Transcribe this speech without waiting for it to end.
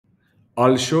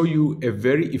I'll show you a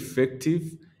very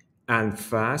effective and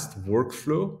fast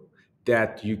workflow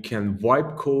that you can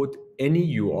wipe code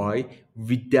any UI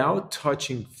without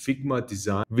touching Figma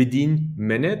design within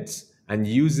minutes and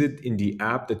use it in the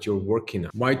app that you're working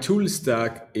on. My tool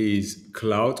stack is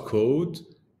Cloud Code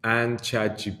and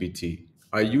ChatGPT.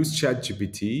 I use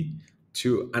ChatGPT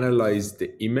to analyze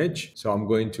the image. So I'm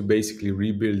going to basically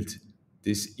rebuild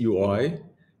this UI.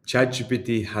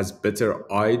 ChatGPT has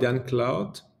better eye than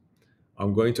Cloud.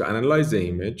 I'm going to analyze the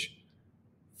image,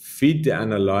 feed the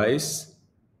analyze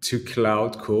to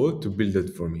Cloud Code to build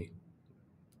it for me.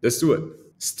 Let's do it.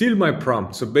 Still my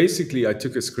prompt. So basically, I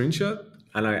took a screenshot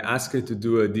and I asked it to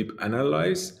do a deep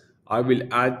analyze. I will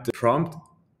add the prompt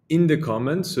in the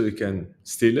comments so you can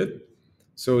steal it.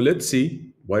 So let's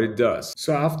see what it does.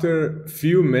 So after a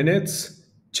few minutes,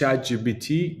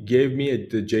 ChatGPT gave me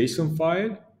the JSON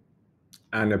file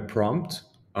and a prompt.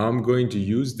 I'm going to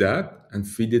use that and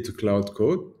feed it to Cloud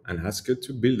Code and ask it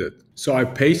to build it. So I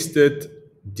pasted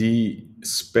the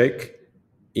spec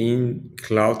in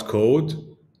Cloud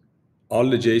Code, all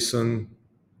the JSON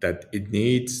that it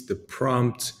needs, the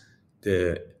prompt,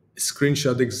 the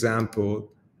screenshot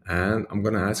example, and I'm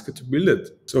gonna ask it to build it.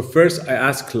 So first I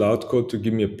asked Cloud Code to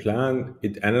give me a plan.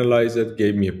 It analyzed it,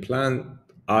 gave me a plan.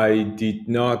 I did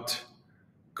not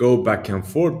go back and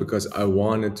forth because I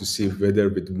wanted to see whether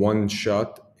with one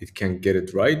shot it can get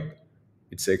it right.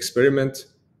 It's an experiment.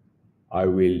 I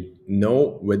will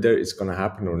know whether it's going to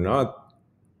happen or not.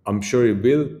 I'm sure it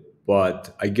will,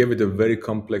 but I gave it a very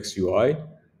complex UI.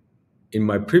 In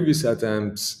my previous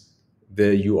attempts,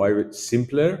 the UI was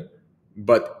simpler,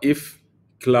 but if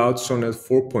Cloud Sonnet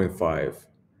 4.5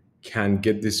 can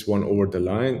get this one over the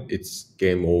line, it's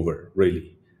game over,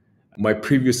 really. My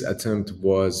previous attempt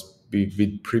was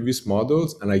with previous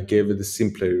models and I gave it a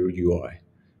simpler UI.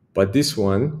 But this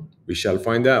one, we shall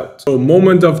find out. So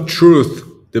moment of truth,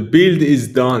 the build is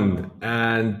done.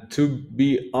 And to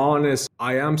be honest,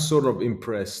 I am sort of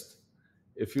impressed.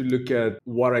 If you look at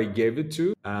what I gave it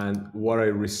to and what I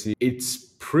received, it's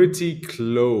pretty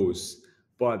close.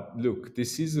 But look,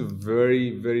 this is a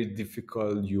very, very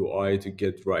difficult UI to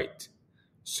get right.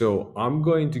 So I'm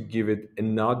going to give it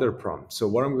another prompt. So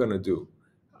what I'm going to do,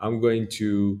 I'm going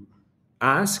to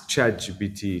ask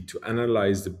ChatGPT to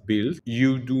analyze the build.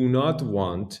 You do not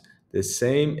want the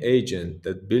same agent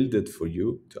that built it for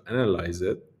you to analyze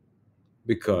it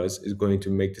because it's going to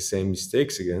make the same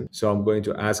mistakes again. So I'm going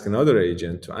to ask another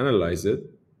agent to analyze it,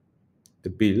 the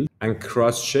build, and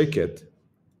cross-check it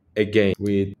again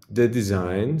with the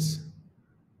designs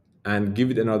and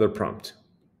give it another prompt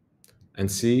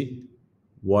and see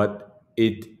what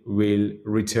it will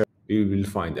return. We will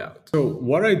find out. So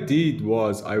what I did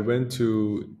was I went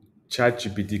to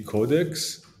ChatGPT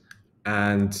Codex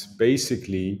and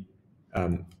basically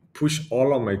push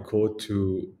all of my code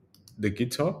to the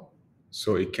GitHub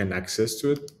so it can access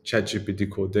to it.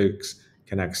 ChatGPT Codex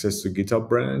can access to GitHub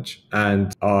branch,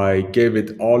 and I gave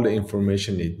it all the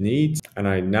information it needs. And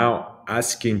I now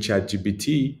asking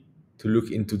ChatGPT to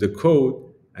look into the code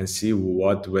and see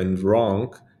what went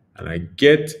wrong, and I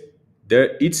get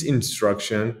there its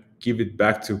instruction, give it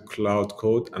back to Cloud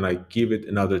Code, and I give it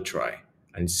another try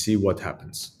and see what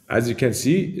happens. As you can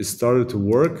see, it started to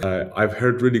work. I've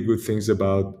heard really good things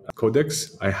about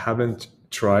Codex. I haven't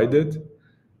tried it,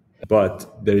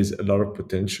 but there is a lot of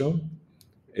potential.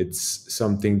 It's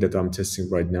something that I'm testing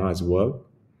right now as well,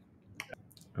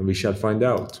 and we shall find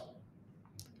out.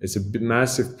 It's a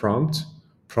massive prompt,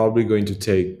 probably going to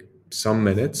take some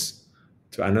minutes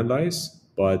to analyze,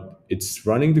 but it's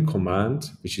running the command,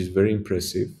 which is very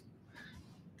impressive.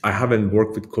 I haven't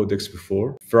worked with Codex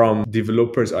before. From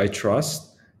developers I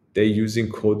trust, they're using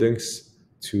Codex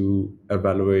to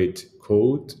evaluate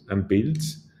code and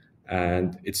builds,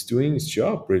 and it's doing its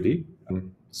job really.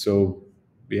 So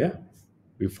yeah,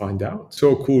 we find out.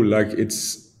 So cool, like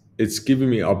it's giving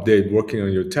me update, working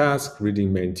on your task,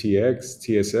 reading main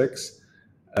TSX.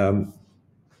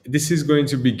 This is going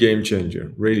to be game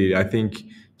changer, really. I think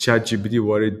ChatGPT,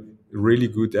 what it really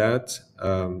good at,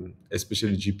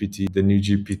 especially GPT, the new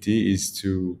GPT, is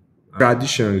to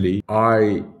traditionally,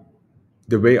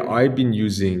 the way I've been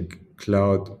using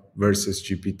Cloud versus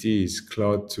GPT is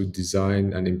Cloud to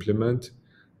design and implement,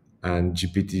 and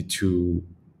GPT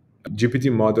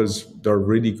models, they're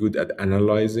really good at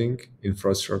analyzing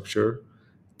infrastructure,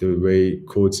 the way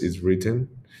codes is written.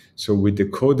 So with the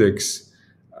Codex,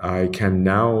 I can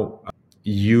now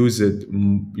use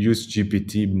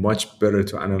GPT much better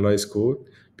to analyze code.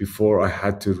 Before I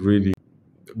had to really,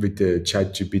 with the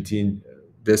Chat GPT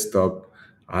desktop,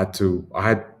 I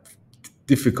had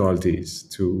difficulties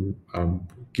to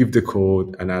give the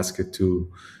code and ask it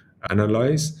to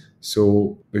analyze.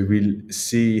 So we will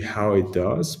see how it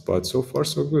does, but so far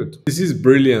so good. This is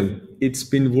brilliant. It's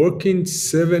been working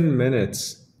 7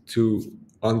 minutes to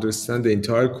understand the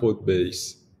entire code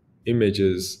base,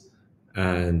 images,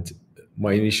 and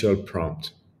my initial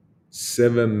prompt.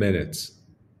 7 minutes.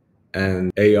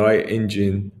 And AI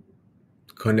engine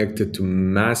connected to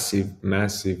massive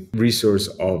resource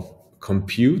of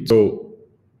compute. So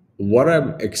what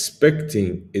I'm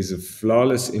expecting is a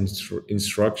flawless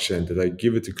instruction that I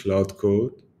give it to Cloud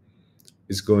Code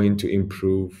is going to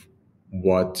improve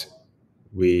what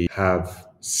we have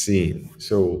seen.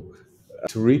 So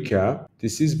to recap,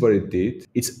 this is what it did.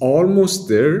 It's almost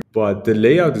there, but the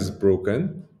layout is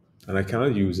broken and I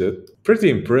cannot use it. Pretty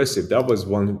impressive. That was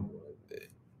one.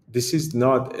 This is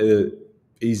not a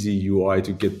easy UI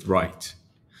to get right.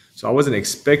 So I wasn't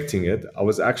expecting it. I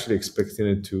was actually expecting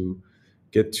it to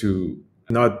get to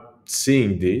not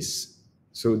seeing this.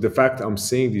 So the fact I'm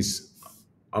seeing this,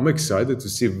 I'm excited to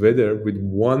see whether with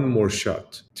one more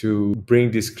shot to bring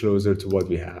this closer to what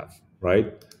we have,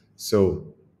 right?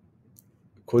 So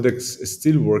Codex is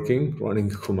still working, running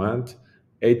a command.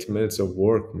 8 minutes of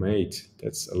work, mate.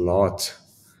 That's a lot.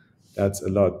 That's a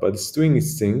lot, but it's doing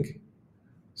its thing.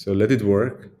 So let it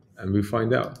work and we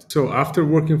find out. So after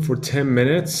working for 10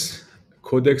 minutes,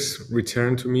 Codex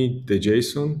returned to me the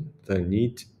JSON that I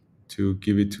need to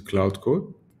give it to Cloud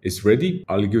Code. It's ready.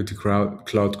 I'll give it to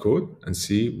Cloud Code and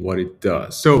see what it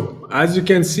does. So as you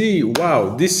can see,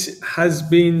 wow, this has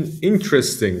been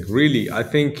interesting, really. I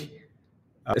think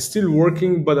still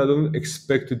working, but I don't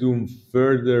expect to do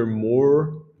further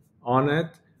more on it.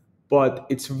 But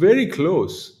it's very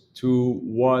close to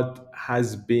what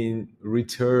has been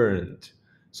returned.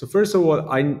 So first of all,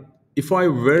 if I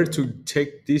were to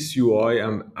take this UI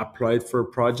and apply it for a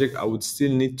project, I would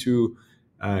still need to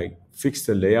fix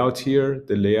the layout here.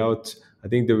 The layout, I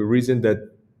think the reason that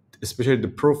especially the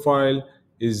profile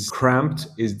is cramped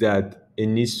is that it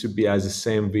needs to be as the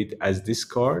same width as this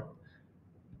card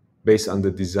based on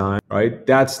the design, right?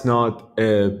 That's not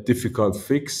a difficult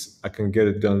fix. I can get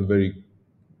it done very,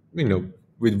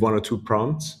 with one or two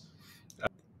prompts.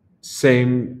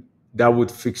 Same, that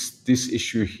would fix this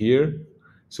issue here.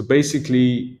 So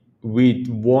basically, with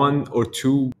one or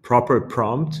two proper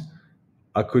prompt,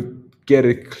 I could get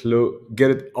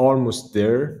it almost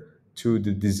there to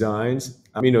the designs.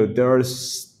 There are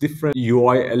different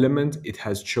UI element it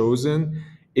has chosen.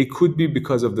 It could be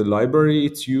because of the library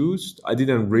it's used. I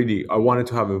wanted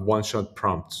to have a one-shot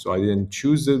prompt, so I didn't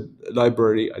choose the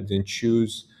library. I didn't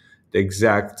choose the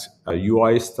exact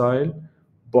UI style,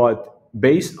 but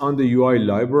based on the UI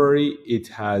library, it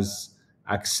has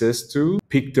access to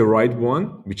pick the right one,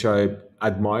 which I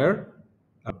admire,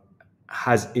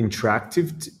 has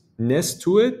interactiveness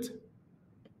to it,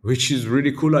 which is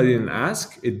really cool. I didn't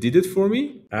ask, it did it for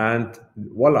me, and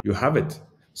voila, you have it.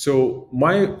 So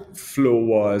my flow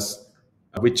was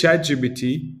with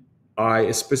ChatGPT,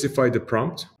 I specified the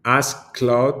prompt, asked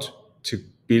Cloud to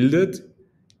build it,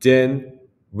 then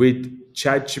with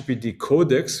ChatGPT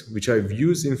Codex, which I've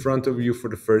used in front of you for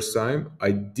the first time,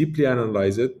 I deeply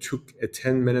analyzed it, took a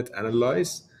 10-minute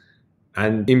analyze,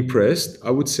 and impressed,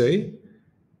 I would say.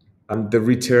 And the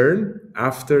return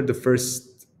after the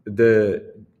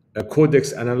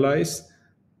codex analyze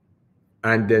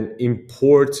and then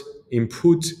input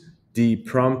the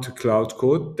prompt to Cloud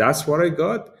Code. That's what I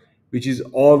got, which is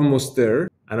almost there.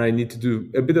 And I need to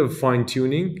do a bit of fine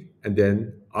tuning and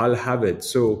then I'll have it.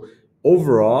 So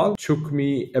overall, took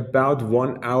me about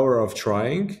 1 hour of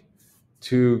trying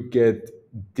to get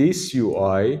this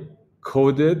UI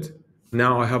coded.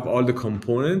 Now I have all the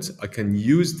components. I can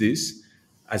use this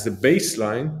as a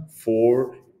baseline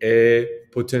for a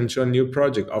potential new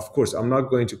project. Of course, I'm not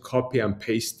going to copy and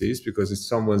paste this because it's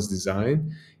someone's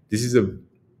design. This is a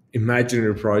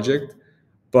imaginary project,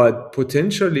 but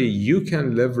potentially you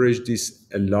can leverage this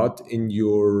a lot in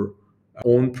your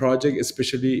own project,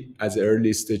 especially as an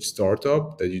early stage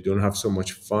startup that you don't have so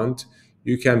much fund.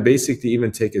 You can basically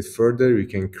even take it further. You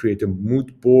can create a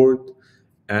mood board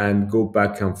and go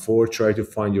back and forth, try to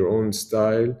find your own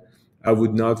style. I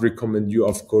would not recommend you,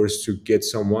 of course, to get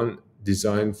someone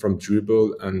design from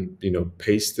Dribbble and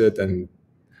paste it and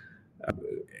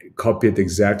copy it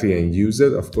exactly and use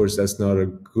it. Of course, that's not a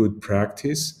good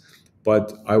practice,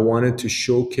 but I wanted to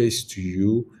showcase to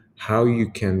you how you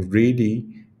can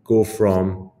really go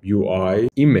from UI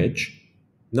image,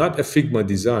 not a Figma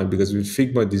design, because with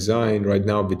Figma design right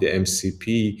now with the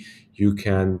MCP, you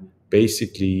can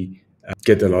basically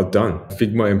get a lot done.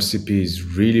 Figma MCP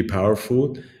is really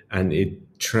powerful and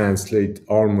it translates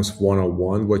almost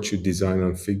one-on-one what you design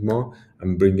on Figma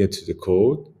and bring it to the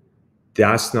code.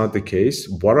 that's not the case.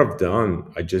 What I've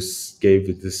done, I just gave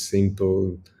it a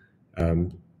simple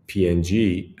um,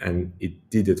 PNG and it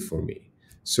did it for me.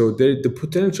 So the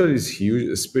potential is huge,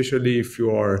 especially if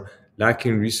you are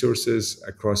lacking resources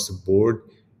across the board.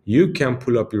 You can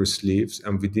pull up your sleeves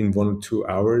and within 1 or 2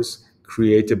 hours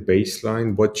create a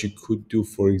baseline. What you could do,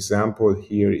 for example,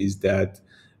 here is that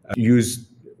use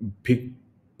pick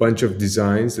bunch of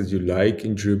designs that you like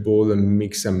in Dribbble and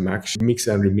mix and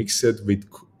remix it with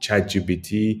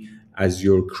ChatGPT as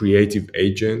your creative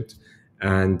agent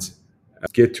and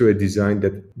get to a design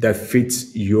that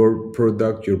fits your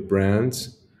product, your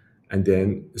brands, and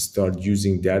then start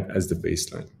using that as the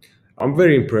baseline. I'm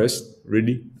very impressed,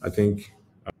 really. I think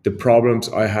the problems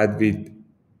I had with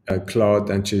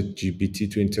Claude and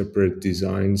ChatGPT to interpret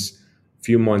designs a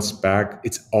few months back,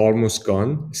 it's almost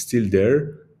gone, still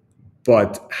there,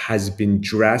 but has been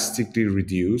drastically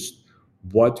reduced.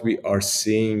 What we are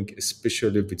seeing,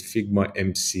 especially with Figma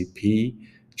MCP,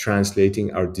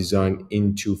 translating our design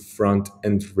into front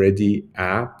end ready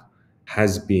app,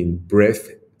 has been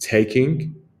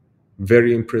breathtaking.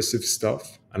 Very impressive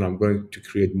stuff. And I'm going to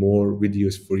create more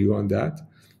videos for you on that.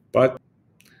 But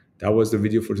that was the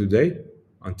video for today.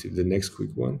 Until the next quick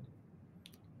one,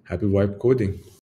 happy wipe coding.